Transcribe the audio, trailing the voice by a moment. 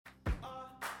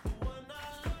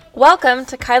Welcome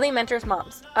to Kylie Mentors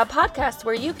Moms, a podcast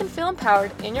where you can feel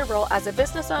empowered in your role as a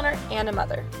business owner and a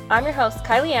mother. I'm your host,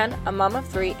 Kylie Ann, a mom of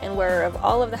three and wearer of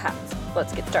all of the hats.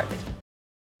 Let's get started.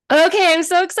 Okay, I'm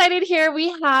so excited here.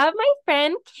 We have my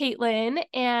friend Caitlin,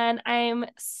 and I'm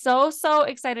so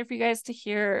excited for you guys to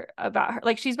hear about her.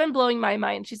 Like, she's been blowing my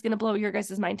mind. She's going to blow your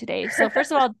guys' mind today. So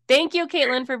first of all, thank you,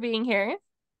 Caitlin, for being here.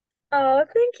 Oh,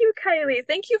 thank you, Kylie.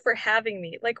 Thank you for having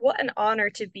me. Like, what an honor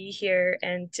to be here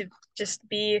and to just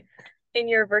be in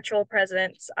your virtual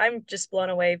presence. I'm just blown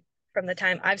away from the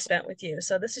time I've spent with you.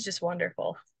 So this is just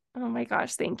wonderful. Oh my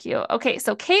gosh, thank you. Okay,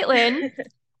 so Caitlin,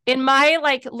 in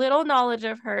my little knowledge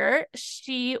of her,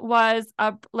 she was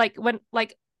a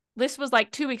this was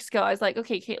 2 weeks ago. I was like,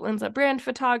 okay, Caitlin's a brand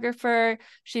photographer.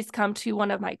 She's come to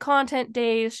one of my content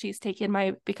days. She's taken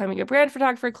my becoming a brand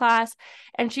photographer class,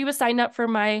 and she was signed up for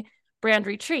my brand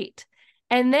retreat.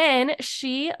 And then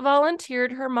she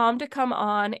volunteered her mom to come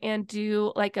on and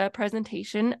do a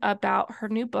presentation about her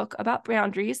new book about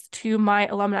boundaries to my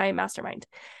alumni mastermind.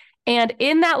 And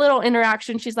in that little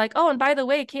interaction, she's like, oh, and by the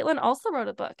way, Caitlin also wrote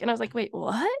a book. And I was like, wait,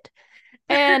 what?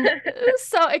 And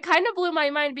so it kind of blew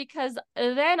my mind, because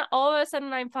then all of a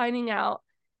sudden I'm finding out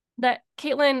that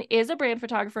Caitlin is a brand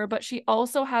photographer, but she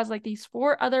also has these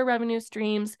 4 other revenue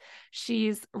streams.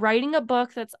 She's writing a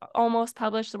book that's almost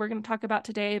published, so we're going to talk about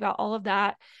today about all of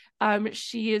that.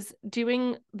 She is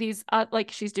doing these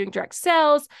she's doing direct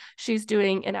sales. She's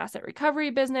doing an asset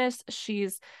recovery business.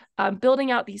 She's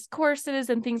building out these courses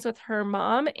and things with her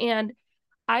mom. And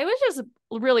I was just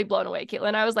really blown away,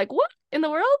 Caitlin. I was like, what in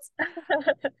the world?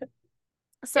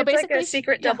 So It's like a basically,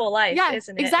 secret double life, yeah,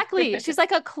 isn't it? exactly. She's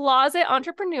like a closet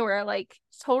entrepreneur,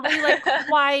 totally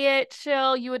quiet,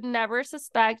 chill. You would never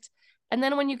suspect. And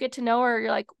then when you get to know her,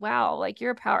 you're like, wow,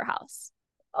 you're a powerhouse.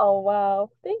 Oh, wow.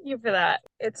 Thank you for that.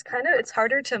 It's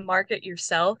harder to market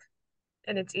yourself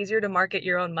and it's easier to market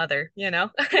your own mother, you know?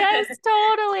 Yes,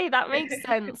 totally. That makes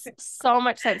sense. So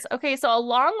much sense. Okay, so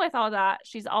along with all that,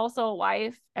 she's also a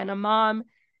wife and a mom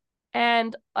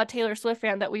and a Taylor Swift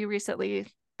fan that we recently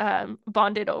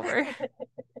bonded over.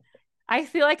 I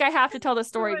feel like I have to tell the Oh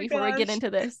story my before we get gosh.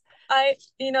 into this.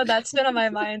 That's been on my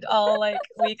mind all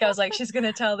week. I was like, she's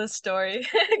gonna tell this story.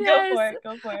 Go Yes. for it.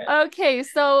 Go for it. Okay,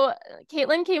 so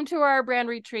Caitlin came to our brand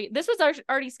retreat. This was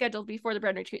already scheduled before the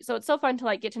brand retreat, so it's so fun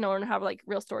to get to know her and have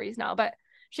real stories now. But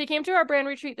she came to our brand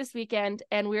retreat this weekend,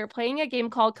 and we were playing a game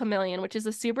called Chameleon, which is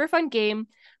a super fun game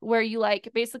where you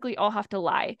basically all have to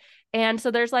lie. And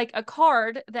so there's a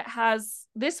card that has,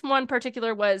 this one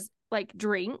particular was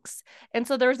drinks, and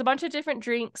so there's a bunch of different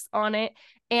drinks on it,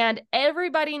 and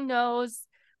everybody knows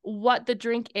what the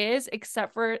drink is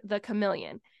except for the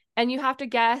chameleon. And you have to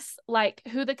guess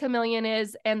who the chameleon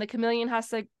is, and the chameleon has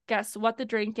to guess what the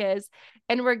drink is.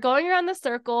 And we're going around the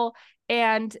circle,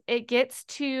 and it gets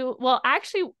to, well,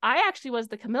 actually, I actually was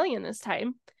the chameleon this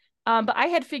time. But I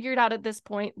had figured out at this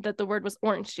point that the word was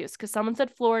orange juice, because someone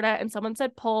said Florida and someone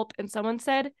said pulp and someone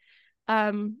said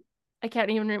I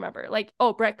can't even remember,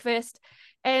 breakfast.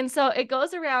 And so it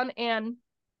goes around, and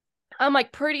I'm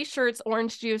pretty sure it's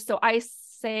orange juice. So I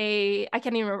say, I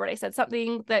can't even remember what I said,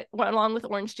 something that went along with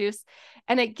orange juice.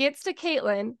 And it gets to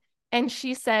Caitlin, and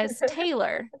she says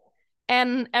Taylor.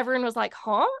 And everyone was like,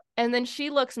 huh? And then she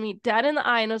looks me dead in the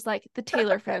eye and was like, the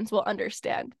Taylor fans will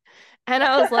understand. And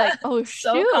I was like, oh,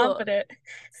 So shoot. confident.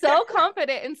 So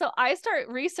confident. And so I start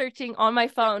researching on my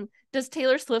phone, does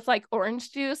Taylor Swift like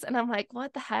orange juice? And I'm like,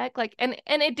 what the heck? And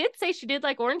it did say she did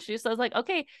like orange juice. So I was like,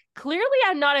 okay, clearly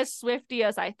I'm not as Swifty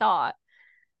as I thought.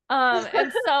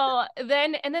 And so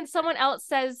then someone else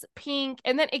says pink,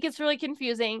 and then it gets really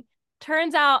confusing.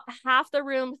 Turns out half the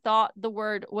room thought the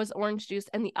word was orange juice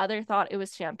and the other thought it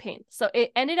was champagne. So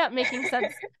it ended up making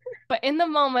sense. But in the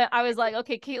moment, I was like,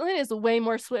 okay, Caitlin is way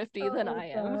more Swifty Oh than my I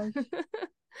am. gosh.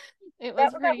 It That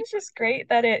was that pretty. was just great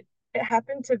that it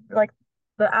happened to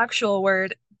the actual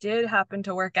word did happen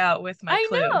to work out with my I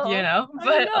clue, you know. know? I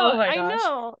But oh know. my I gosh.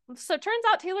 know. So it turns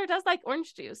out Taylor does like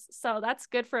orange juice. So that's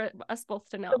good for us both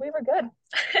to So know. we were good.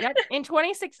 Yep. In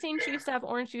 2016, she used to have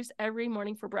orange juice every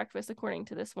morning for breakfast, according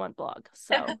to this one blog.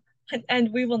 So And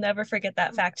we will never forget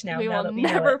that fact we now will that we know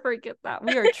it. never forget that.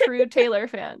 We are true Taylor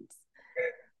fans.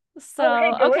 Oh, hey, So,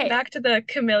 going okay. back to the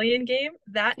chameleon game,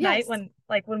 that night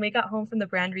Yes. when we got home from the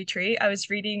brand retreat, I was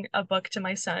reading a book to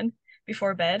my son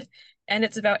before bed, and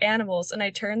it's about animals, and I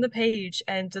turned the page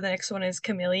and the next one is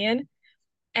chameleon,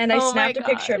 and I Oh my snapped a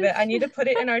picture of it. I gosh. need to put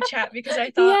it in our chat because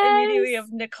I thought immediately Yes.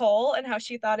 of Nicole and how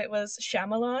she thought it was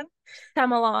Shyamalan.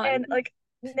 And Shyamalan.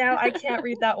 Now I can't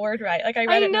read that word right. Like I read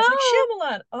I it and I was like, know.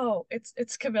 Shyamalan. Oh,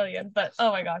 it's chameleon. But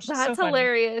oh my gosh, so That's funny.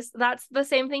 hilarious. That's the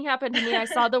same thing happened to me. I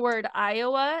saw the word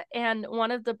Iowa and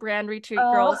one of the brand retreat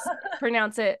Oh, girls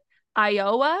pronounce it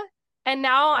Iowa. And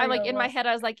now I'm like in my Iowa. head,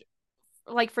 I was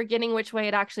like forgetting which way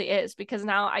it actually is because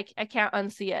now I can't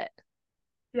unsee it.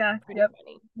 Yeah, Pretty yep.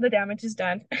 funny. The damage is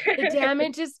done. The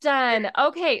damage is done.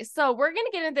 Okay, so we're gonna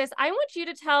get into this. I want you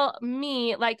to tell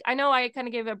me, like, I know I kind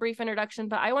of gave a brief introduction,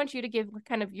 but I want you to give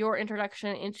kind of your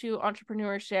introduction into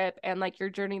entrepreneurship and like your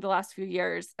journey the last few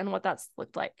years and what that's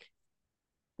looked like.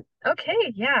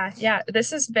 Okay, yeah, yeah.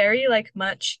 This is very like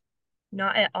much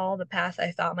not at all the path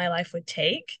I thought my life would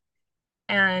take.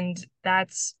 And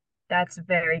that's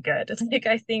very good. Like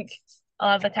I think a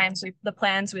lot of the times the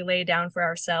plans we lay down for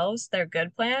ourselves, they're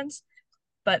good plans,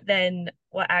 but then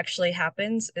what actually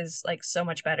happens is like so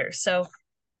much better. So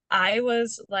I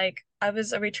was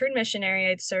a return missionary.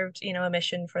 I'd served, a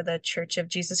mission for the Church of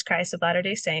Jesus Christ of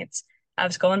Latter-day Saints. I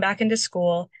was going back into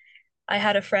school. I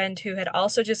had a friend who had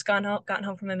also just gotten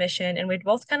home from a mission, and we'd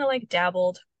both kind of like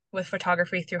dabbled with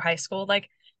photography through high school. Like,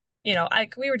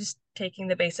 we were just taking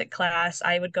the basic class.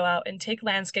 I would go out and take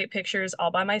landscape pictures all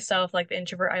by myself, like the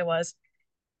introvert I was.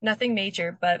 Nothing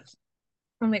major, but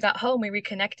when we got home, we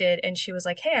reconnected, and she was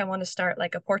like, "Hey, I want to start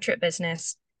like a portrait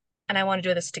business, and I want to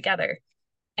do this together."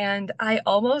 And I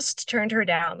almost turned her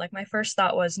down. Like my first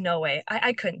thought was, no way.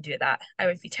 I couldn't do that. I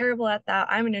would be terrible at that.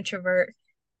 I'm an introvert.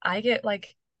 I get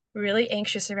like really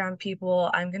anxious around people.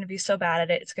 I'm going to be so bad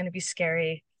at it. It's going to be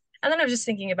scary. And then I was just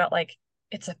thinking about like,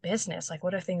 it's a business. Like,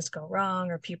 what if things go wrong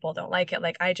or people don't like it?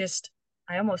 Like, I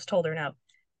almost told her no.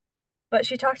 But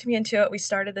she talked me into it. We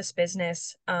started this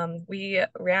business. We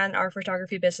ran our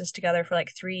photography business together for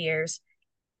like 3 years.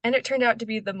 And it turned out to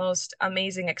be the most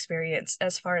amazing experience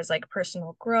as far as like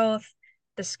personal growth,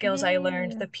 the skills I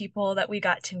learned, Yeah. the people that we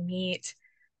got to meet,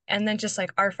 and then just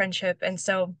like our friendship. And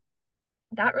so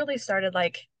that really started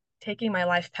like taking my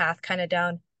life path kind of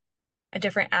down a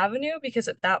different avenue because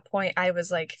at that point I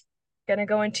was like gonna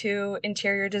go into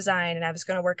interior design and I was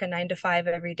gonna work a 9 to 5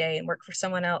 every day and work for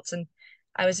someone else. And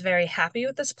I was very happy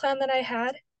with this plan that I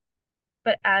had.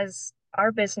 But as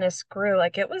our business grew,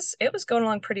 like it was going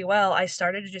along pretty well. I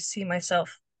started to just see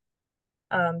myself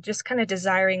just kind of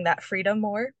desiring that freedom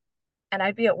more. And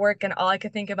I'd be at work and all I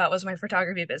could think about was my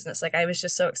photography business. Like I was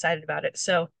just so excited about it.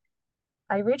 So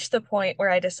I reached the point where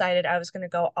I decided I was going to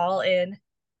go all in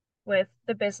with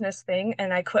the business thing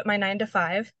and I quit my 9 to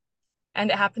 5. And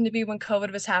it happened to be when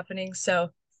COVID was happening.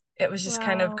 So it was just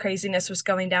kind of Wow. craziness was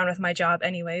going down with my job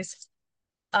anyways.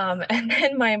 And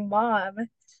then my mom,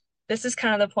 this is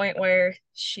kind of the point where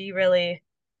she really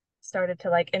started to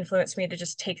like influence me to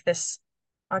just take this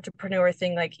entrepreneur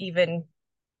thing like even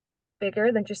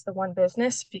bigger than just the one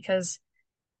business because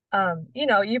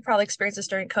you probably experienced this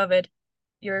during COVID.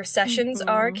 Your sessions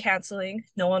are Mm-hmm. canceling.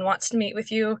 No one wants to meet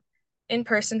with you in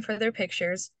person for their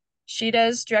pictures. She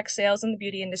does direct sales in the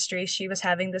beauty industry. She was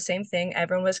having the same thing.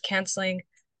 Everyone was canceling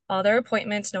all their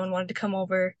appointments. No one wanted to come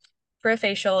over for a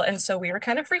facial. And so we were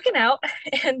kind of freaking out.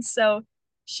 And so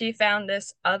she found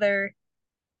this other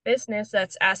business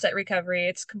that's asset recovery.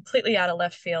 It's completely out of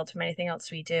left field from anything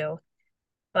else we do,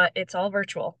 but it's all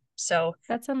virtual. So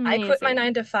That's I quit my amazing.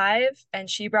 9 to 5 and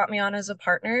she brought me on as a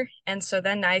partner. And so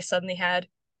then I suddenly had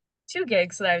two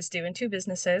gigs that I was doing, two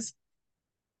businesses.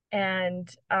 And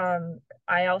so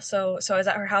I was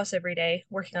at her house every day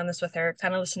working on this with her,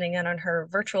 kind of listening in on her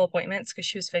virtual appointments because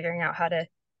she was figuring out how to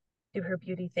do her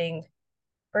beauty thing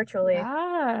virtually.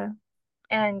 Yeah.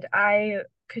 And I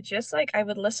could just like, I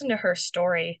would listen to her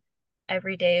story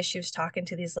every day as she was talking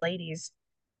to these ladies.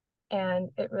 And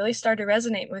it really started to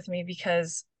resonate with me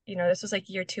because, this was like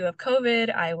year 2 of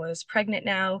COVID. I was pregnant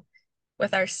now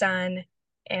with our son.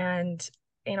 And,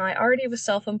 I already was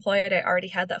self-employed. I already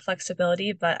had that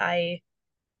flexibility, but I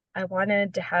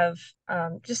wanted to have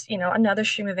just, another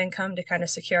stream of income to kind of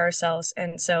secure ourselves.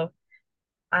 And so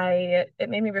it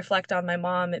made me reflect on my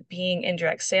mom being in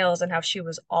direct sales and how she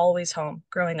was always home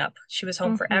growing up. She was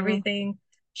home for Mm-hmm. everything.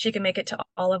 She could make it to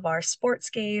all of our sports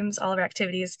games, all of our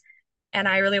activities. And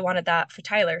I really wanted that for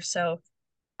Tyler. So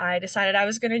I decided I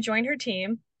was going to join her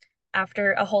team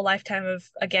after a whole lifetime of,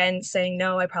 again, saying,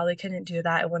 no, I probably couldn't do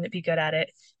that. I wouldn't be good at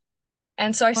it.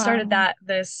 And so I started Wow. that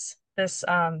this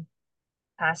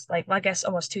past, like, well, I guess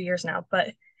almost 2 years now.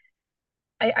 But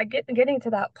I getting to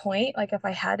that point, like if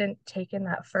I hadn't taken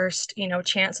that first,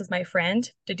 chance with my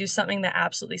friend to do something that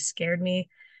absolutely scared me,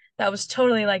 that was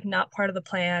totally like not part of the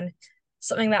plan,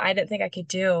 something that I didn't think I could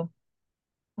do.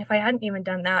 If I hadn't even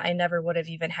done that, I never would have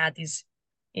even had these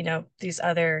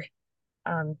other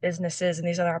businesses and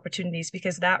these other opportunities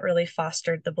because that really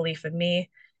fostered the belief in me.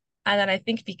 And then I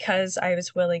think because I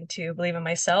was willing to believe in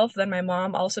myself, then my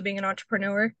mom, also being an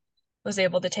entrepreneur, was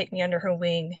able to take me under her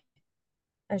wing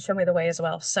and show me the way as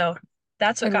well. So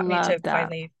that's I what got me to love that.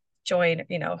 finally join,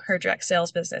 her direct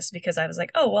sales business because I was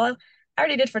like, oh, well, I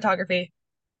already did photography.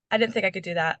 I didn't think I could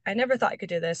do that. I never thought I could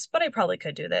do this, but I probably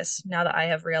could do this now that I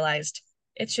have realized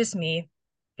it's just me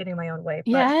getting my own way.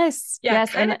 But Yes, yeah, yes,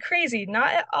 kind and of crazy.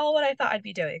 Not at all what I thought I'd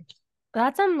be doing.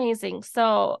 that's amazing.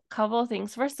 So, couple of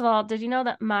things. First of all, did you know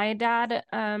that my dad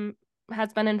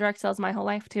has been in direct sales my whole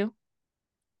life too?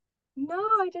 No,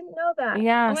 I didn't know that. Oh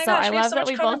Yeah, my so I gosh, we have love so that much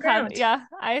we common both have, ground. yeah,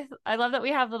 I love that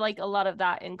we have like a lot of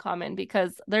that in common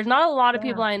because there's not a lot of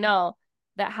people Yeah, I know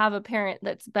that have a parent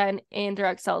that's been in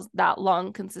direct sales that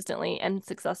long consistently and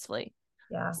successfully.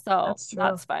 yeah, So that's true.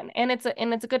 that's fun. And it's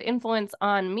a good influence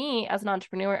on me as an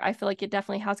entrepreneur. I feel like it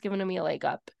definitely has given me a leg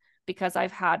up because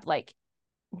I've had like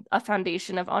a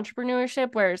foundation of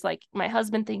entrepreneurship, whereas like my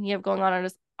husband thinking of going on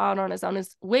his own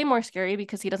is way more scary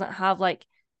because he doesn't have like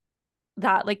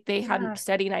that, like they had Yeah,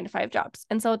 steady 9 to 5 jobs.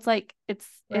 And so it's like it's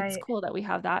right. cool that we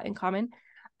have that in common.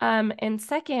 And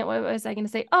second, what was I gonna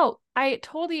say? Oh, I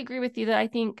totally agree with you that I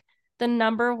think the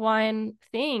number one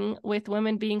thing with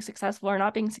women being successful or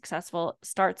not being successful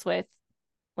starts with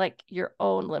like your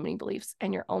own limiting beliefs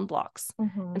and your own blocks.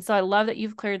 Hmm. And so I love that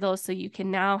you've cleared those so you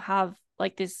can now have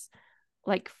like this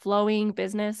like flowing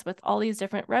business with all these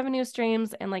different revenue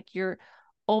streams and like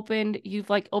you've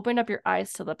like opened up your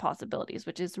eyes to the possibilities,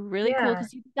 which is really cool Yeah,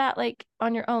 because you did that like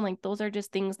on your own. Like those are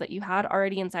just things that you had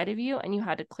already inside of you and you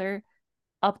had to clear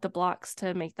up the blocks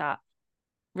to make that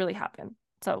really happen.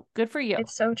 So good for you.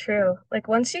 it's so true. Like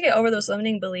once you get over those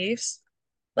limiting beliefs,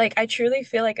 like I truly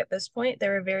feel like at this point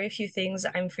there are very few things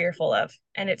I'm fearful of,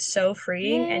 and it's so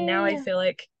freeing. And now I Yay. feel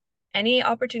like any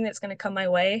opportunity that's going to come my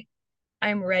way,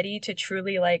 I'm ready to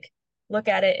truly like look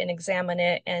at it and examine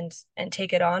it and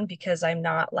take it on because I'm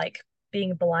not like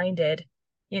being blinded,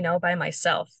 by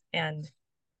myself. And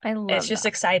I it's love just that.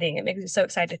 exciting. It makes me so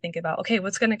excited to think about, okay,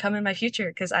 what's going to come in my future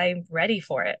because I'm ready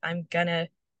for it. I'm gonna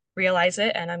realize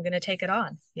it and I'm gonna take it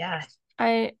on. Yeah.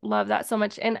 I love that so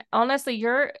much. And honestly,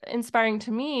 you're inspiring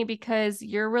to me because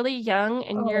you're really young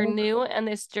and you're Oh, new in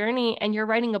this journey and you're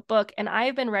writing a book. And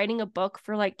I've been writing a book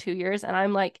for like 2 years and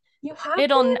I'm like, you have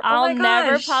been? Oh I'll my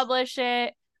never gosh. publish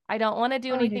it. I don't want to do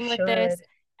Oh, you anything with this. should.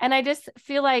 And I just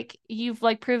feel like you've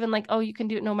like proven like, oh, you can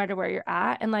do it no matter where you're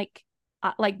at. And like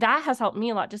that has helped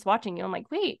me a lot just watching you. I'm like,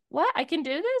 wait, what? I can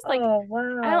do this? Like, Oh,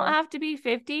 I don't wow. have to be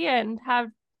 50 and have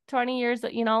 20 years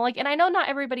that, like, and I know not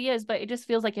everybody is, but it just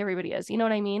feels like everybody is. You know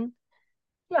what I mean?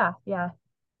 Yeah, yeah.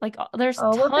 Like there's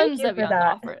Oh, well, thank tons you of for young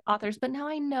that. authors, but now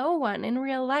I know one in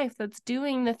real life that's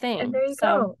doing the And thing. there you So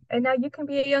go. And now you can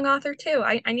be a young author too.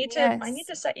 I need yes,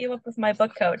 to set you up with my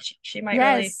book coach. She might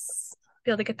really yes,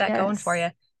 be able to get that going for yes. you.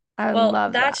 I Well,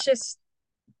 love that.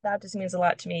 that just means a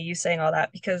lot to me, you saying all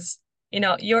that, because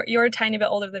you're a tiny bit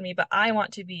older than me, but I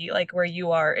want to be like where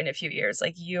you are in a few years.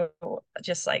 Like you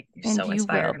And so you will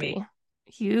inspire me. be.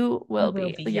 You I will will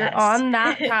be. be, You're yes. on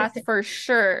that path for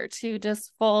sure to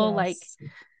just full like, Yes.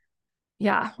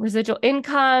 yeah, residual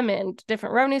income and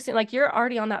different revenue. Like you're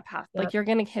already on that path. Like Yep. you're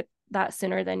gonna hit that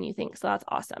sooner than you think. So that's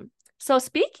awesome. So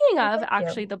speaking Well, of thank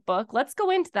actually you. the book, let's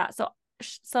go into that.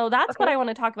 So that's what Okay. I want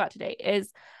to talk about today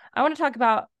is I want to talk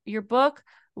about your book,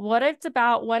 what it's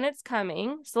about, when it's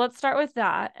coming. So let's start with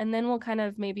that, and then we'll kind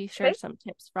of maybe share Okay. some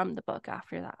tips from the book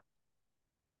after that.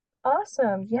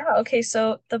 Awesome. Yeah. Okay.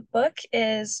 So the book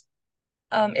is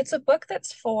it's a book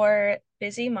that's for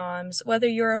busy moms, whether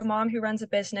you're a mom who runs a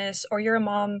business or you're a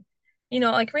mom,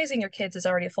 like raising your kids is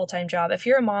already a full-time job. If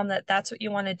you're a mom that's what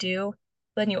you want to do,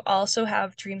 then you also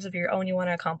have dreams of your own you want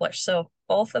to accomplish. So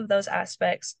both of those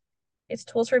aspects, it's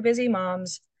tools for busy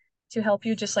moms to help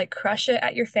you just like crush it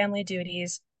at your family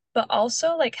duties, but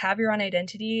also like have your own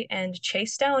identity and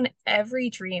chase down every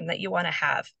dream that you want to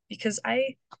have. Because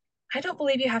I don't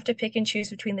believe you have to pick and choose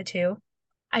between the two.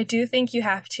 I do think you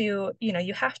have to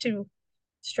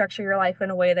structure your life in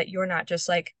a way that you're not just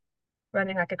like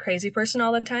running like a crazy person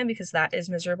all the time because that is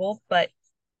miserable. But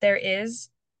there is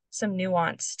some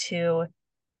nuance to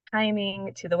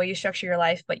timing, to the way you structure your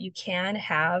life, but you can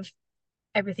have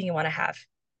everything you want to have.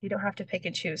 You don't have to pick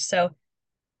and choose. So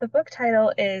the book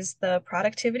title is The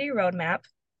Productivity Roadmap: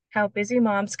 How Busy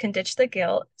Moms Can Ditch the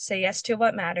Guilt, Say Yes to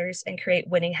What Matters, and Create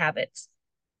Winning Habits.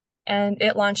 And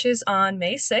it launches on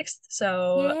May 6th,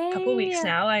 so a couple weeks Yay.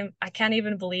 now. I can't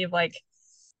even believe like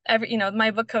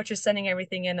my book coach is sending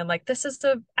everything in. I'm like, this is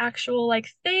the actual like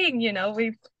thing,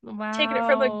 we've taken it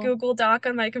from a Wow. Google Doc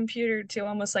on my computer to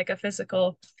almost like a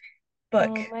physical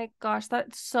book. Oh my gosh,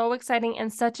 that's so exciting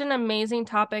and such an amazing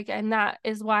topic. And that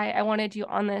is why I wanted you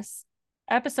on this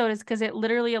episode, is because it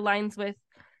literally aligns with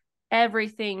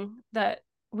everything that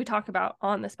we talk about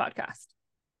on this podcast.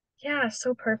 Yeah,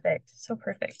 so perfect. So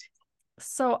perfect.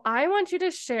 So I want you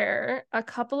to share a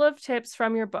couple of tips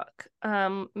from your book.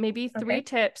 Maybe 3 Okay.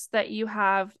 tips that you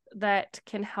have that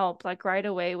can help like right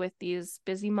away with these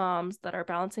busy moms that are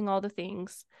balancing all the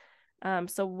things.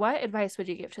 So what advice would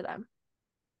you give to them?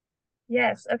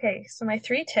 Yes. Okay. So my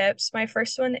 3 tips. My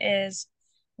first one is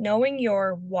knowing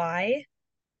your why,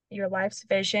 your life's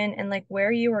vision, and like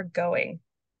where you are going.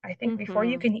 I think before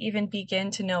you Mm-hmm. can even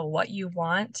begin to know what you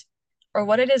want or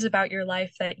what it is about your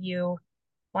life that you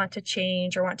want to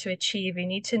change or want to achieve, you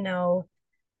need to know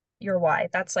your why.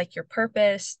 That's like your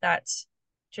purpose. That's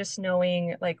just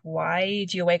knowing like why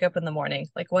do you wake up in the morning?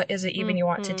 Like what is it even you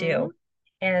want to Mm-hmm. do?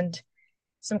 And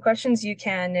some questions you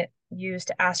can use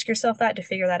to ask yourself that to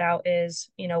figure that out is,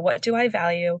 what do I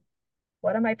value?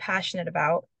 What am I passionate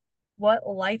about? What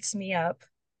lights me up?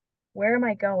 Where am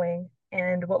I going?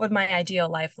 And what would my ideal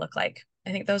life look like?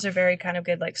 I think those are very kind of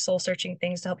good, like soul searching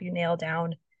things to help you nail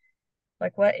down,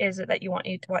 like, what is it that you want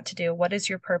to do? What is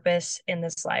your purpose in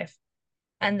this life?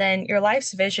 And then your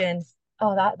life's vision.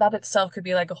 Oh, that itself could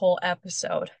be like a whole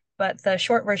episode. But the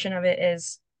short version of it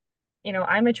is,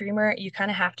 I'm a dreamer. You kind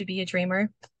of have to be a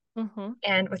dreamer. Mm-hmm.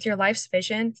 And with your life's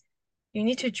vision, you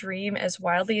need to dream as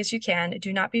wildly as you can.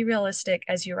 Do not be realistic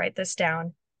as you write this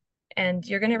down. And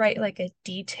you're going to write like a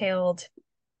detailed,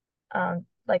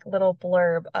 like little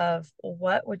blurb of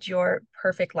what would your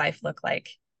perfect life look like.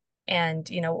 And,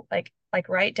 like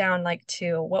write down like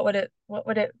to what would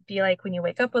it be like when you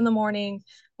wake up in the morning?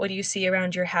 What do you see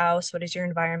around your house? What is your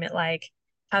environment like?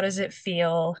 How does it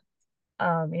feel?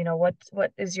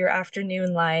 What is your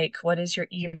afternoon like? What is your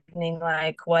evening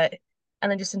like? And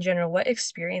then just in general, what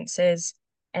experiences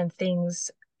and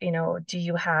things, do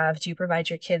you have? Do you provide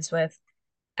your kids with?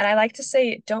 And I like to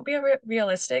say, don't be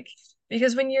realistic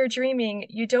because when you're dreaming,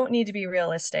 you don't need to be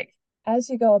realistic. As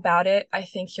you go about it, I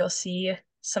think you'll see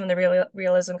some of the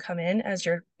realism come in as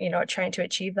you're, trying to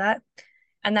achieve that.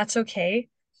 And that's okay.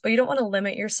 But you don't want to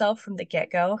limit yourself from the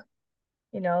get-go,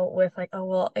 with like, oh,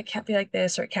 well, it can't be like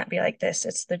this or it can't be like this.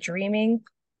 It's the dreaming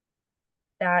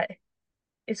that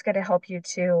is going to help you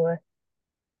to,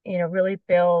 really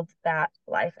build that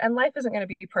life. And life isn't going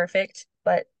to be perfect,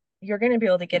 but you're going to be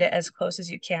able to get it as close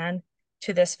as you can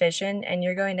to this vision. And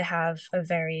you're going to have a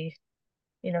very,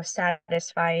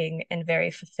 satisfying and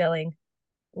very fulfilling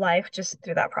life just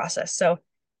through that process. So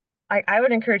I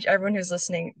would encourage everyone who's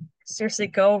listening, seriously,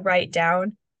 go write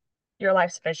down your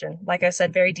life's vision. Like I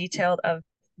said, very detailed of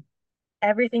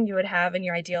everything you would have in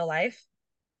your ideal life.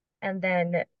 And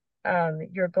then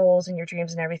your goals and your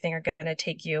dreams and everything are going to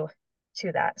take you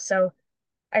to that. So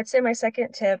I'd say my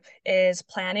second tip is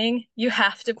planning. You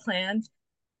have to plan.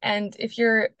 And if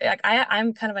you're like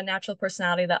I'm kind of a natural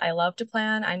personality that I love to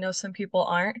plan. I know some people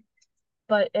aren't,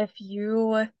 but if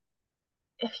you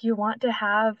want to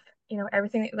have,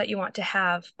 everything that you want to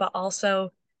have, but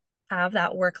also have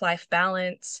that work-life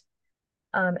balance,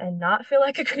 and not feel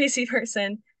like a crazy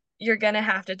person, you're gonna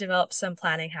have to develop some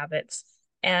planning habits.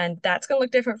 And that's gonna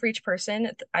look different for each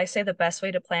person. I say the best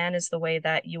way to plan is the way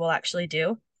that you will actually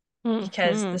do,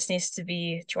 because Mm-hmm. this needs to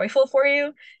be joyful for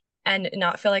you and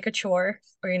not feel like a chore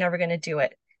or you're never gonna do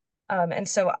it. And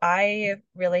so I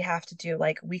really have to do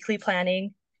like weekly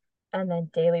planning and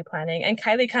then daily planning. And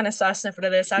Kylie kind of saw a snippet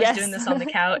of this. I was doing Yes. this on the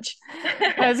couch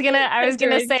I was gonna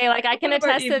during say like I can one of our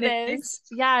attest to this. evenings.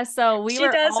 Yeah, so we She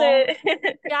were does all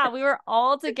it. yeah, we were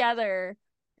all together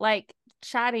like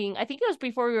chatting. I think it was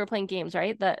before we were playing games,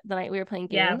 right? The night we were playing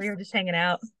Yeah, we games. were just hanging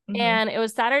out. And it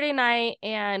was Saturday night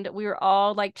and we were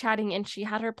all like chatting and she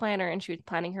had her planner and she was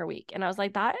planning her week. And I was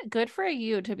like, that good for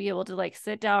you to be able to like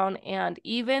sit down and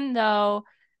even though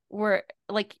we're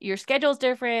like your schedule's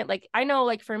different, like I know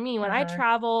like for me when I Uh-huh.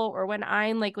 travel or when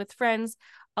I'm like with friends,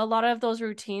 a lot of those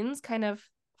routines kind of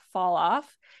fall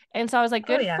off. And so I was like,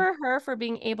 Oh good yeah. for her for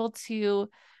being able to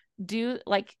do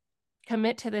like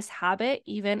commit to this habit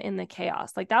even in the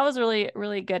chaos. Like that was really,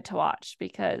 really good to watch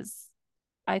because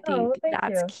I Oh, well, think thank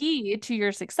that's you. key to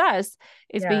your success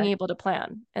is being Yeah. able to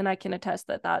plan. And I can attest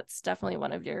that that's definitely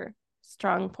one of your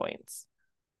strong points.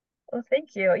 Well,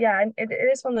 thank you. Yeah, and it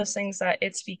is one of those things that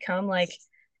it's become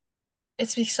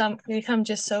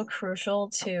just so crucial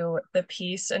to the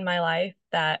peace in my life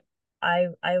that I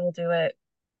will do it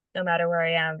no matter where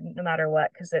I am, no matter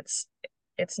what, because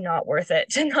it's not worth it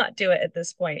to not do it at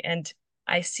this point. And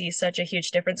I see such a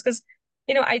huge difference because,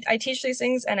 I teach these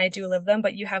things and I do live them,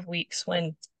 but you have weeks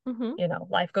when,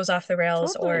 Mm-hmm. life goes off the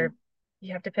rails Totally. or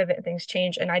you have to pivot and things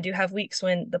change. And I do have weeks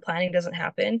when the planning doesn't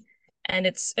happen. And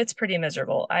it's pretty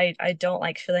miserable. I don't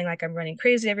like feeling like I'm running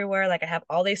crazy everywhere. Like I have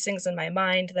all these things in my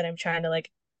mind that I'm trying to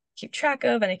like keep track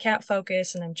of and I can't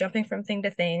focus and I'm jumping from thing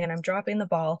to thing and I'm dropping the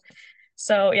ball.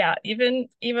 So yeah, even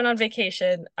on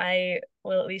vacation, I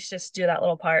will at least just do that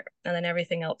little part and then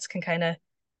everything else can kind of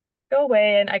go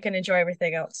away and I can enjoy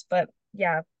everything else. But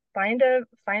yeah, find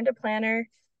a planner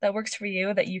that works for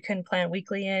you that you can plan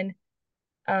weekly in.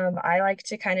 I like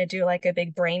to kind of do like a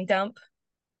big brain dump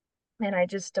and I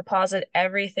just deposit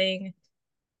everything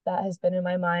that has been in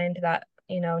my mind that,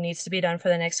 needs to be done for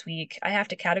the next week. I have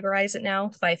to categorize it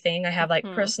now by thing. I have like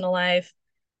Hmm. personal life,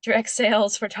 direct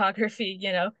sales, photography,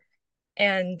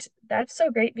 and that's so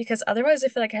great because otherwise I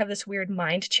feel like I have this weird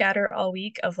mind chatter all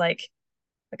week of like,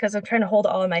 because I'm trying to hold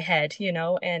it all in my head,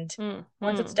 and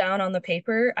once it's Hmm. down on the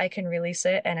paper, I can release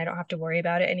it and I don't have to worry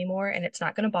about it anymore and it's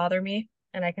not going to bother me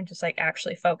and I can just like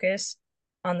actually focus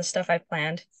on the stuff I've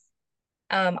planned.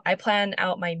 I plan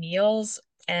out my meals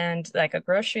and like a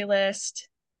grocery list.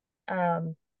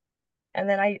 Um, and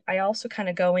then I also kind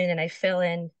of go in and I fill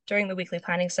in during the weekly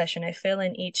planning session, I fill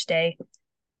in each day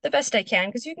the best I can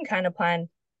because you can kind of plan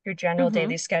your general Hmm.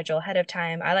 daily schedule ahead of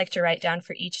time. I like to write down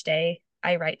for each day.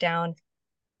 I write down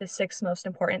the six most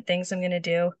important things I'm going to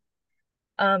do.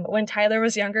 When Tyler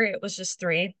was younger, it was just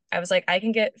three. I was like, I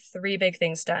can get three big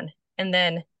things done, and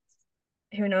then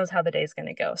who knows how the day's going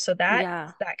to go. So that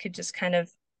Yeah. that could just kind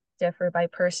of differ by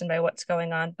person by what's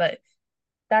going on, but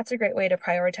that's a great way to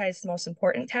prioritize the most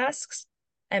important tasks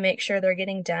and make sure they're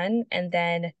getting done. And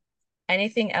then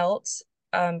anything else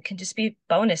can just be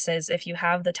bonuses if you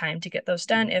have the time to get those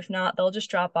done. If not, they'll just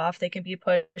drop off. They can be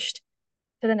pushed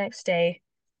to the next day.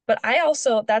 But I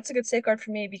also, that's a good safeguard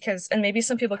for me because, and maybe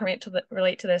some people can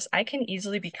relate to this, I can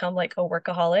easily become like a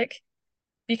workaholic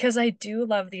because I do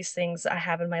love these things I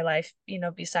have in my life,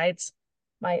 besides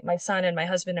my son and my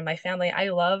husband and my family. I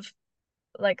love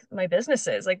like my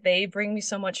businesses. Like they bring me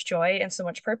so much joy and so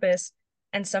much purpose.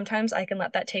 And sometimes I can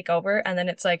let that take over. And then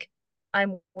it's like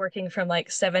I'm working from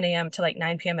like 7 a.m. to like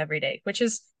 9 p.m. every day, which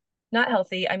is not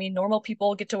healthy. I mean, normal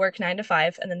people get to work 9 to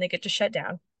 5 and then they get to shut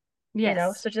down.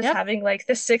 Yes. So just Yep. having like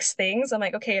the six things, I'm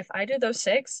like, okay, if I do those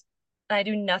six and I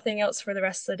do nothing else for the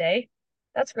rest of the day,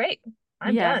 that's great.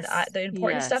 I'm done. Yes. The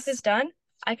important stuff is Yes. done.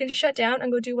 I can shut down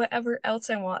and go do whatever else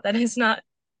I want that is not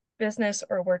business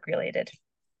or work related.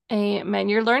 Amen.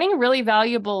 You're learning really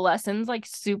valuable lessons like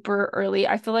super early.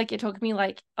 I feel like it took me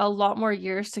like a lot more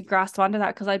years to grasp onto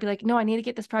that because I'd be like, no, I need to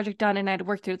get this project done. And I'd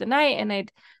work through the night and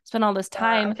I'd spend all this Yeah,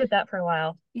 I time. did that for a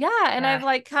while. Yeah. And I've Yeah.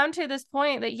 like come to this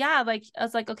point that, yeah, like I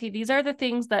was like, okay, these are the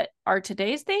things that are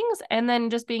today's things. And then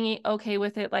just being okay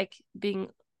with it, like being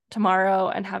tomorrow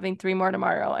and having three more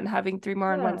tomorrow and having three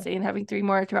more on Yeah. Wednesday and having three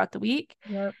more throughout the week.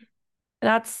 Yep.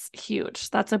 That's huge.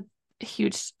 That's a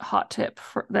huge hot tip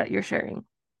that you're sharing.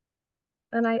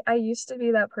 And I used to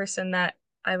be that person that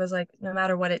I was like, no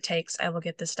matter what it takes, I will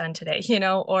get this done today,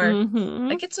 or Mm-hmm.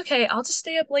 like it's okay, I'll just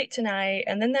stay up late tonight.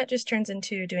 And then that just turns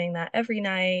into doing that every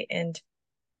night and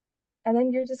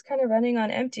then you're just kind of running on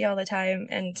empty all the time.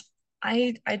 And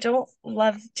I don't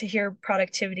love to hear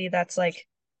productivity that's like,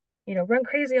 run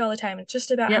crazy all the time. It's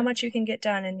just about how Yep. much you can get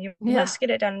done and you Yeah. must get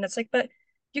it done. And it's like, but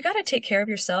you got to take care of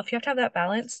yourself. You have to have that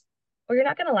balance or you're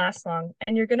not going to last long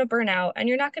and you're going to burn out and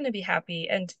you're not going to be happy.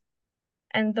 And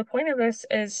the point of this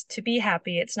is to be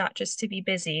happy. It's not just to be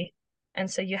busy. And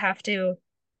so the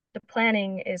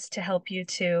planning is to help you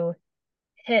to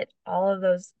hit all of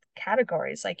those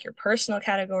categories, like your personal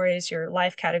categories, your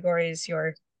life categories,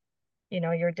 your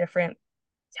different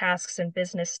tasks and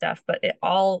business stuff, but it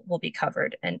all will be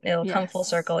covered and it'll come full Yes.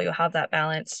 circle. You'll have that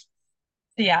balance.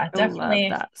 So yeah, I love definitely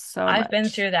that so I've been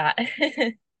much. through that.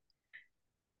 I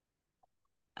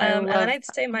And then love I'd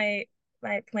say my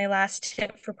last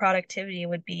tip for productivity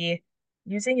would be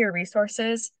using your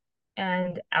resources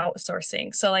and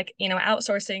outsourcing. So like,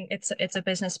 outsourcing, it's a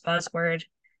business buzzword.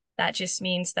 That just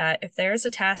means that if there's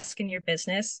a task in your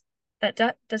business that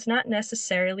does not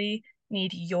necessarily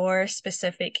need your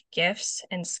specific gifts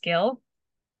and skill,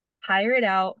 hire it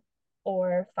out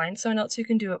or find someone else who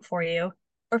can do it for you.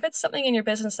 Or if it's something in your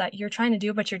business that you're trying to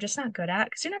do, but you're just not good at,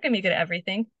 because you're not going to be good at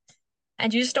everything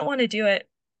and you just don't want to do it,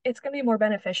 it's going to be more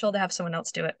beneficial to have someone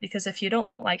else do it. Because if you don't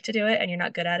like to do it and you're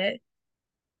not good at it,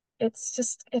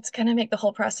 it's going to make the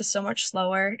whole process so much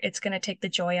slower. It's going to take the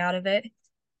joy out of it.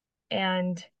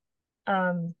 And,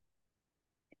 um,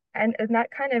 and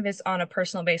that kind of is on a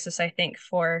personal basis, I think,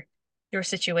 for your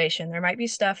situation. There might be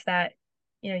stuff that,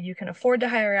 you can afford to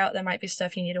hire out. There might be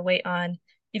stuff you need to wait on.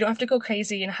 You don't have to go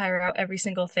crazy and hire out every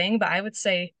single thing, but I would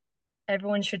say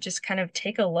everyone should just kind of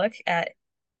take a look at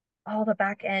all the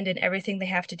back end and everything they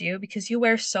have to do because you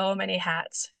wear so many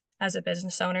hats as a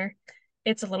business owner.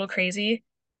 It's a little crazy.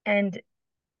 And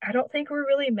I don't think we're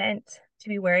really meant to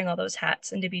be wearing all those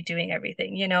hats and to be doing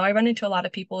everything. You know, I run into a lot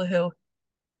of people who,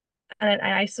 and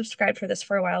I subscribed for this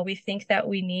for a while, we think that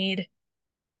we need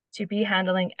to be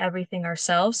handling everything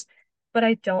ourselves, but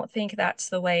I don't think that's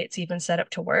the way it's even set up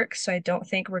to work. So I don't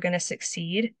think we're going to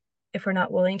succeed if we're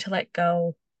not willing to let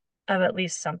go of at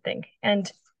least something.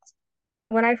 And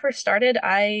when I first started,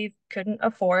 I couldn't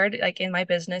afford, like in my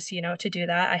business, you know, to do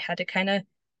that. I had to kind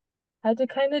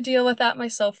of deal with that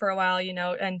myself for a while, you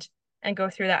know, and go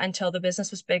through that until the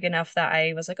business was big enough that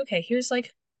I was like, okay, here's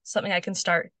like something I can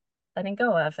start letting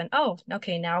go of. And oh,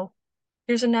 okay, now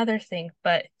here's another thing.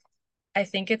 But I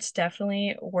think it's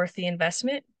definitely worth the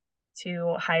investment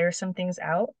to hire some things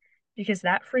out because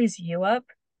that frees you up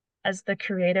as the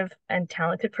creative and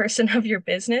talented person of your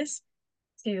business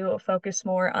to focus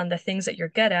more on the things that you're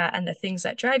good at and the things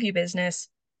that drive you business.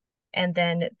 And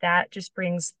then that just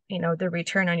brings, you know, the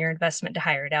return on your investment to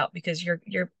hire it out because you're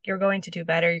going to do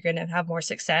better, you're going to have more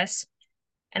success,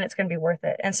 and it's going to be worth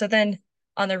it. And so then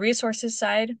on the resources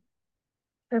side,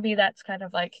 for me, that's kind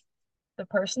of like the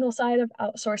personal side of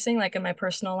outsourcing, like in my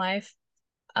personal life.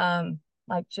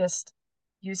 Like just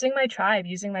using my tribe,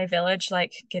 using my village,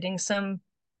 like getting some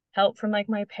help from like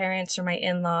my parents or my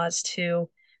in-laws to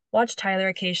watch Tyler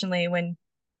occasionally when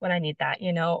I need that,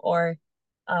 you know, or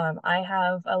I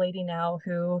have a lady now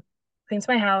who cleans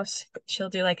my house. She'll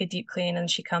do like a deep clean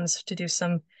and she comes to do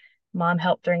some mom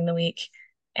help during the week.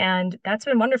 And that's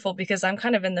been wonderful because I'm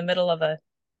kind of in the middle of a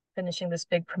finishing this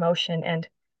big promotion and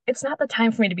it's not the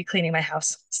time for me to be cleaning my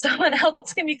house. Someone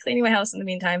else can be cleaning my house in the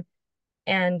meantime.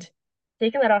 And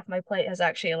taking that off my plate has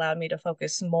actually allowed me to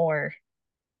focus more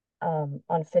on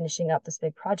finishing up this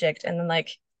big project. And then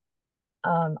like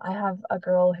I have a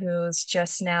girl who's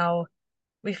just now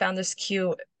we found this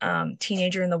cute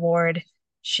teenager in the ward.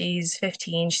 She's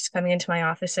 15. She's coming into my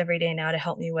office every day now to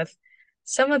help me with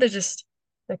some of the just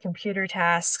the computer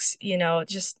tasks, you know,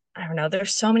 just I don't know,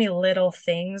 there's so many little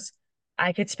things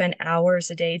I could spend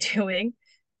hours a day doing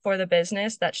for the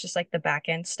business. That's just like the back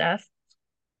end stuff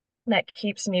that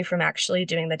keeps me from actually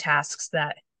doing the tasks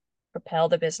that propel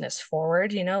the business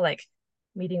forward, you know, like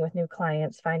meeting with new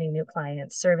clients, finding new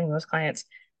clients, serving those clients.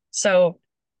 So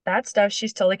that stuff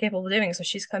she's totally capable of doing. So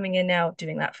she's coming in now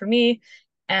doing that for me,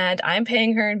 and I'm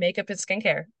paying her in makeup and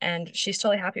skincare, and she's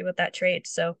totally happy with that trade.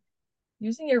 So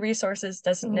using your resources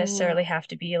doesn't Mm, necessarily have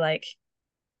to be like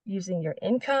using your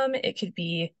income. It could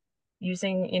be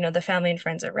using, you know, the family and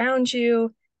friends around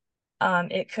you.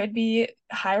 It could be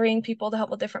hiring people to help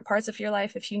with different parts of your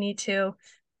life if you need to,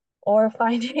 or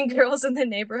finding girls in the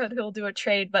neighborhood who'll do a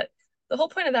trade. But the whole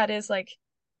point of that is like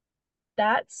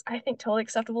that's I think totally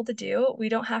acceptable to do. We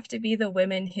don't have to be the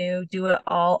women who do it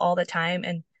all the time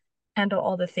and handle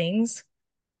all the things.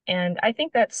 And I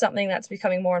think that's something that's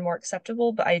becoming more and more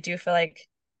acceptable, but I do feel like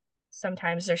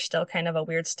sometimes there's still kind of a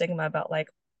weird stigma about like,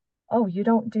 oh, you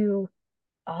don't do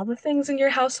all the things in your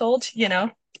household, you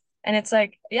know? And it's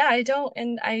like, yeah, I don't,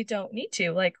 and I don't need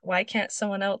to. Like, why can't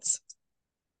someone else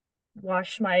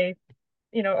wash my,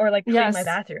 you know, or like clean my yes.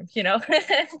 bathroom, you know,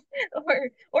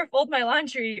 or fold my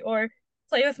laundry or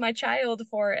play with my child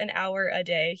for an hour a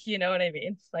day, you know what I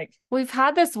mean? Like, We've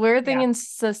had this weird thing yeah, in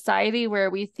society where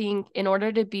we think in order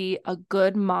to be a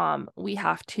good mom, we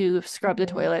have to scrub the hmm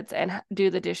toilets and do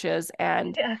the dishes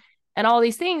yeah, and all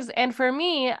these things. And for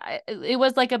me, it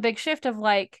was like a big shift of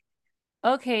like,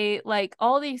 okay, like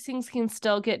all these things can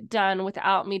still get done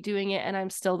without me doing it, and I'm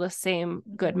still the same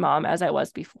good hmm mom as I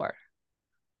was before.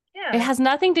 It yeah, has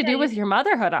nothing to yeah. do with your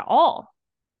motherhood at all.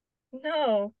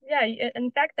 No, yeah.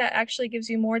 In fact, that actually gives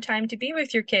you more time to be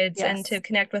with your kids and to Yes.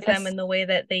 connect with them Yes. in the way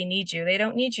that they need you. They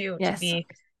don't need you to Yes. be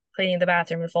cleaning the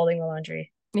bathroom and folding the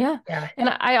laundry. Yeah. Yeah, And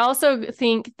I also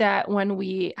think that when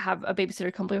we have a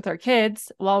babysitter come play with our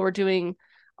kids while we're doing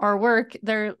our work,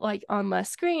 they're like on less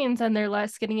screens and they're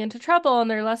less getting into trouble and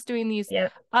they're less doing these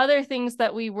yep, other things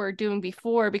that we were doing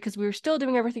before because we were still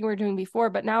doing everything we were doing before,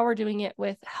 but now we're doing it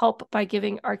with help by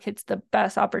giving our kids the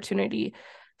best opportunity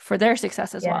for their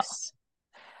success as well. yes,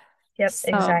 yep, So,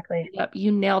 exactly. yep,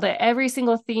 you nailed it. Every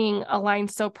single thing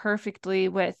aligns so perfectly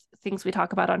with things we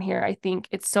talk about on here. I think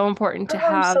it's so important to Oh,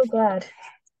 I'm have so glad.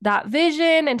 that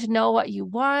vision and to know what you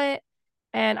want.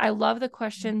 And I love the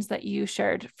questions that you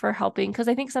shared for helping because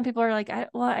I think some people are like,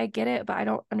 well, I get it, but I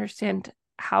don't understand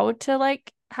how to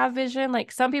like have vision.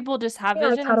 Like some people just have Yeah,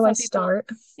 like vision how and do I some people, start?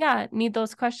 yeah, need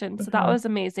those questions. So that hmm was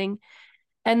amazing.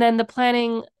 And then the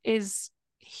planning is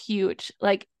huge.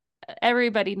 Like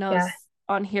everybody knows Yeah.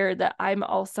 on here that I'm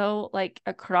also like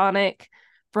a chronic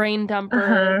brain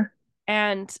dumper Uh-huh.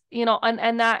 and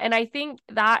and I think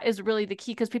that is really the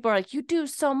key because people are like you do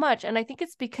so much and I think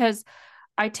it's because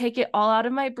I take it all out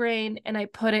of my brain and I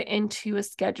put it into a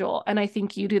schedule. And I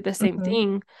think you do the same Mm-hmm.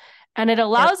 thing. And it Yep.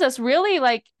 allows us really,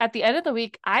 like, at the end of the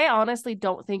week, I honestly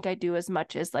don't think I do as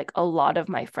much as like a lot of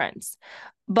my friends,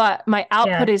 but my Yeah.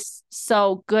 output is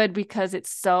so good because it's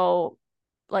so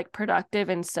like productive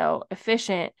and so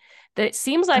efficient that it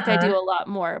seems like I do Uh-huh. a lot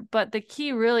more. But the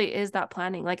key really is that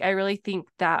planning. Like, I really think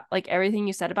that, like, everything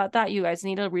you said about that, you guys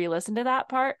need to re-listen to that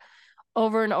part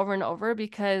over and over and over,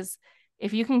 because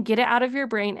if you can get it out of your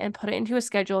brain and put it into a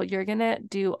schedule, you're going to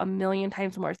do a million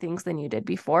times more things than you did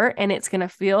before. And it's going to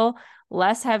feel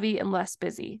less heavy and less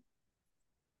busy.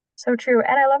 So true.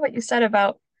 And I love what you said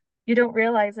about you don't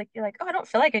realize like you're like, oh, I don't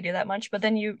feel like I do that much, but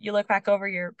then you look back over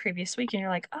your previous week and you're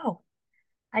like, oh,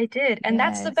 I did. And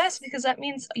that's the best Yes. because that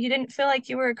means you didn't feel like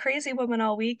you were a crazy woman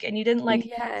all week and you didn't like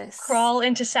Yes. crawl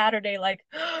into Saturday like,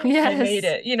 oh, I made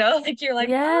Yes. it, you know? Like you're like,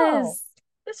 oh, Yes.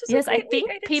 this was a Yes. I great week.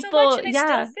 think I did so much people, and I still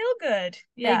yeah, feel good.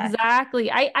 Yeah,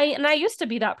 exactly. I used to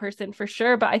be that person for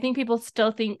sure, but I think people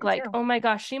still think me like, too. oh my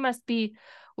gosh, she must be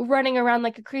running around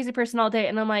like a crazy person all day.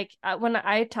 And I'm like, when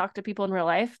I talk to people in real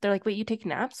life, they're like, wait, you take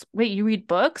naps? Wait, you read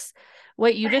books?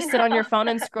 Wait, you I just sit on your know. phone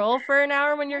and scroll for an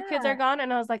hour when your kids are Yeah, gone?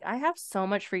 And I was like, I have so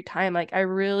much free time. Like, I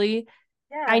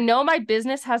yeah. know my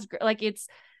business has like it's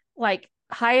like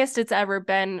highest it's ever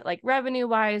been, like revenue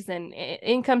wise and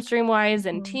income stream wise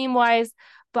and Mhm. team wise,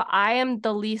 but I am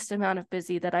the least amount of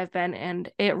busy that I've been. And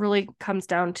it really comes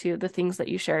down to the things that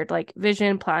you shared, like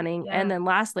vision, planning, and Yeah, then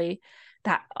lastly,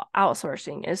 that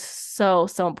outsourcing is so,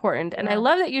 so important. And I yeah.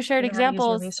 love that you shared Learn how to use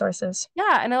your examples. resources.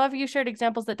 Yeah. And I love you shared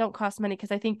examples that don't cost money,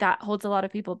 because I think that holds a lot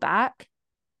of people back.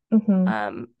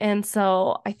 Hmm. And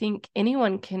so I think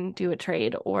anyone can do a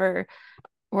trade, or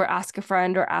ask a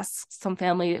friend or ask some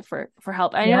family for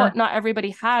help. I know Yeah. not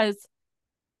everybody has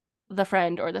the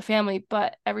friend or the family,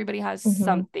 but everybody has Hmm.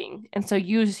 something. And so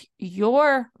use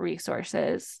your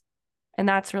resources. And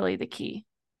that's really the key.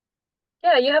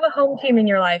 Yeah, you have a home team in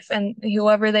your life, and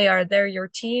whoever they are, they're your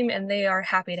team and they are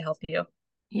happy to help you.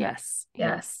 Yes.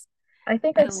 Yeah. Yes. I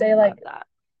think I I'd say like love that.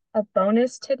 a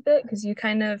bonus tidbit because you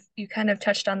kind of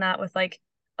touched on that with like,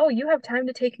 oh, you have time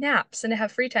to take naps and to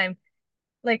have free time.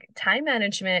 Like time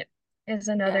management is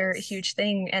another Yes. huge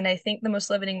thing. And I think the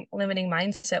most limiting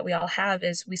mindset we all have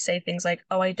is we say things like,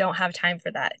 oh, I don't have time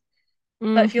for that.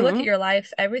 But if you look Mm-hmm. at your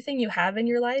life, everything you have in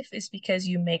your life is because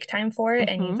you make time for it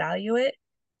and you Mm-hmm. value it.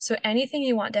 So anything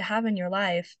you want to have in your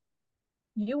life,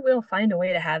 you will find a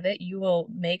way to have it. You will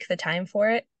make the time for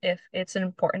it if it's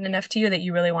important enough to you that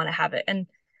you really want to have it. And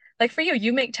like for you,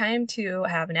 you make time to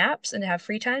have naps and to have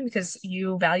free time because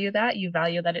you value that. You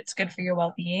value that it's good for your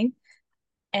well-being.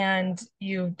 And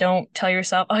you don't tell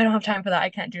yourself, oh, I don't have time for that. I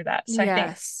can't do that. So I think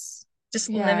Yes. just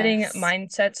limiting Yes.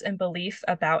 mindsets and belief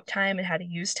about time and how to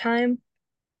use time.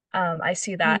 I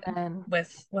see that Amen.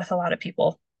 with a lot of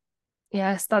people.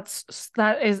 Yes, that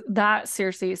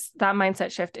seriously, that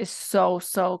mindset shift is so,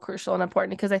 so crucial and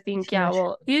important, because I It's think, yeah, huge.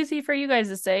 well, easy for you guys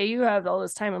to say you have all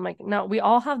this time. I'm like, no, we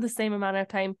all have the same amount of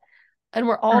time, and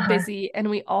we're all Uh-huh. busy, and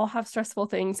we all have stressful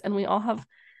things, and we all have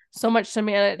so much to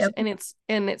manage. Yep.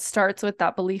 And it starts with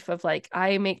that belief of like,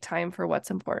 I make time for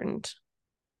what's important.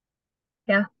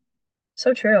 Yeah.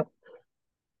 So true.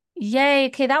 Yay.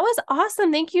 Okay, that was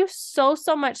awesome. Thank you so,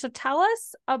 so much. So tell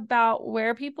us about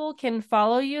where people can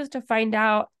follow you to find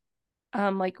out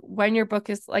like when your book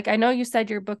is, like, I know you said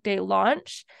your book day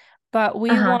launch, but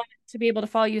we Uh-huh. want to be able to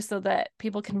follow you so that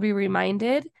people can be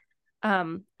reminded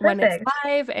when it's Perfect.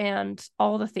 live and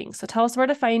all the things. So tell us where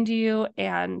to find you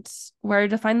and where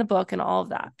to find the book and all of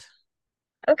that.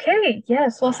 Okay.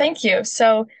 Yes. Well, thank you.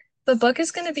 So the book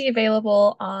is going to be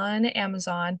available on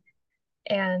Amazon.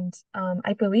 And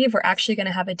I believe we're actually going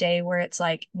to have a day where it's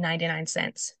like 99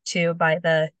 cents to buy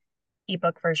the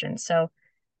ebook version. So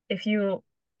if I'm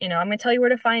going to tell you where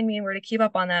to find me and where to keep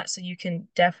up on that so you can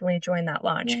definitely join that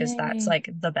launch because that's Yay. like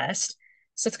the best.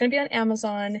 So it's going to be on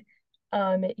Amazon.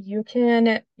 You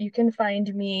can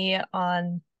find me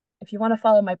on if you want to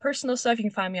follow my personal stuff, you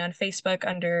can find me on Facebook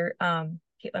under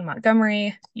Caitlin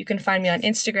Montgomery. You can find me on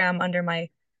Instagram under my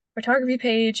photography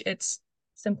page. It's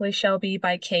simply Shelby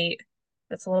by Kate.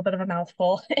 That's a little bit of a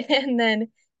mouthful. And then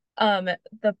um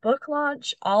the book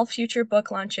launch, all future book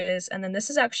launches, and then this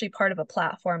is actually part of a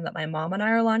platform that my mom and I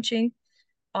are launching.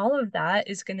 All of that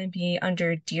is going to be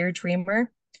under Dear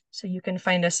Dreamer. So you can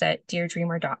find us at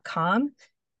deardreamer.com.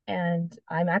 And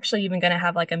I'm actually even going to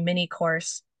have like a mini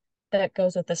course that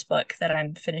goes with this book that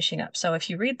I'm finishing up. So if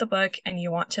you read the book and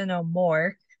you want to know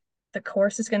more, the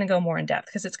course is going to go more in depth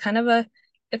because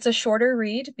it's a shorter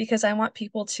read because I want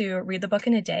people to read the book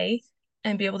in a day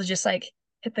and be able to just like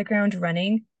hit the ground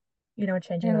running,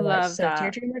 changing I their lives. love So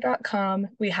that. deardreamer.com,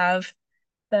 we have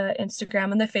the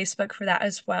Instagram and the Facebook for that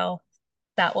as well.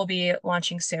 That will be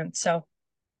launching soon. So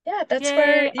yeah, that's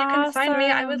where Yay, you can find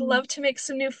me. I would awesome. love to make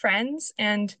some new friends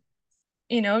and,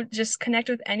 just connect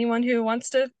with anyone who wants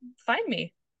to find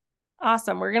me.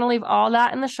 Awesome. We're going to leave all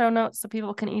that in the show notes so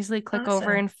people can easily click over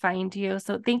Awesome. and find you.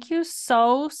 So thank you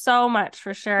so, so much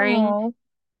for sharing Oh,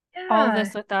 all of yeah.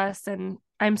 this with us. And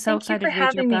I'm so Thank you excited for to read your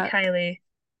having me, book. Kylie. This is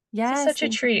Yes, such a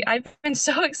thank treat. you. I've been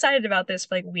so excited about this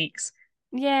for like weeks.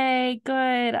 Yay,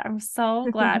 good. I'm so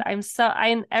glad.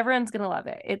 Everyone's gonna love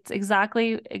it. It's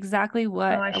exactly Oh,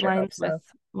 what I sure hope aligns with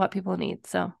so. what people need.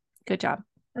 So good job.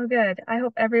 Oh, good. I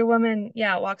hope every woman,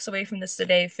 yeah, walks away from this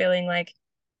today feeling like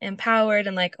empowered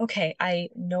and like, okay, I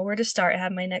know where to start. I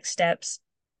have my next steps.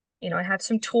 I have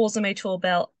some tools in my tool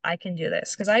belt. I can do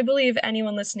this. Because I believe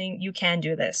anyone listening, you can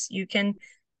do this. You can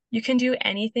do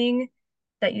anything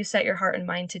that you set your heart and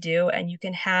mind to do, and you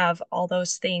can have all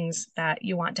those things that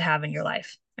you want to have in your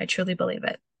life. I truly believe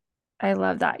it. I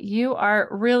love that. You are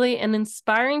really an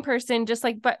inspiring person,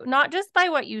 but not just by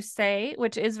what you say,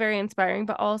 which is very inspiring,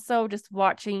 but also just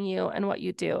watching you and what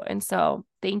you do. And so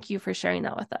thank you for sharing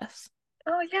that with us.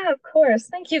 Oh, yeah, of course.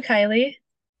 Thank you, Kylie.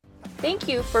 Thank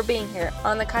you for being here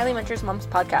on the Kylie Mentors Moms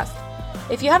podcast.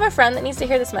 If you have a friend that needs to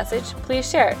hear this message, please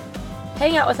share it.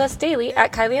 Hang out with us daily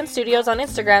at Kylie and Studios on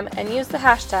Instagram and use the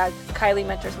hashtag Kylie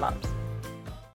Mentors Moms.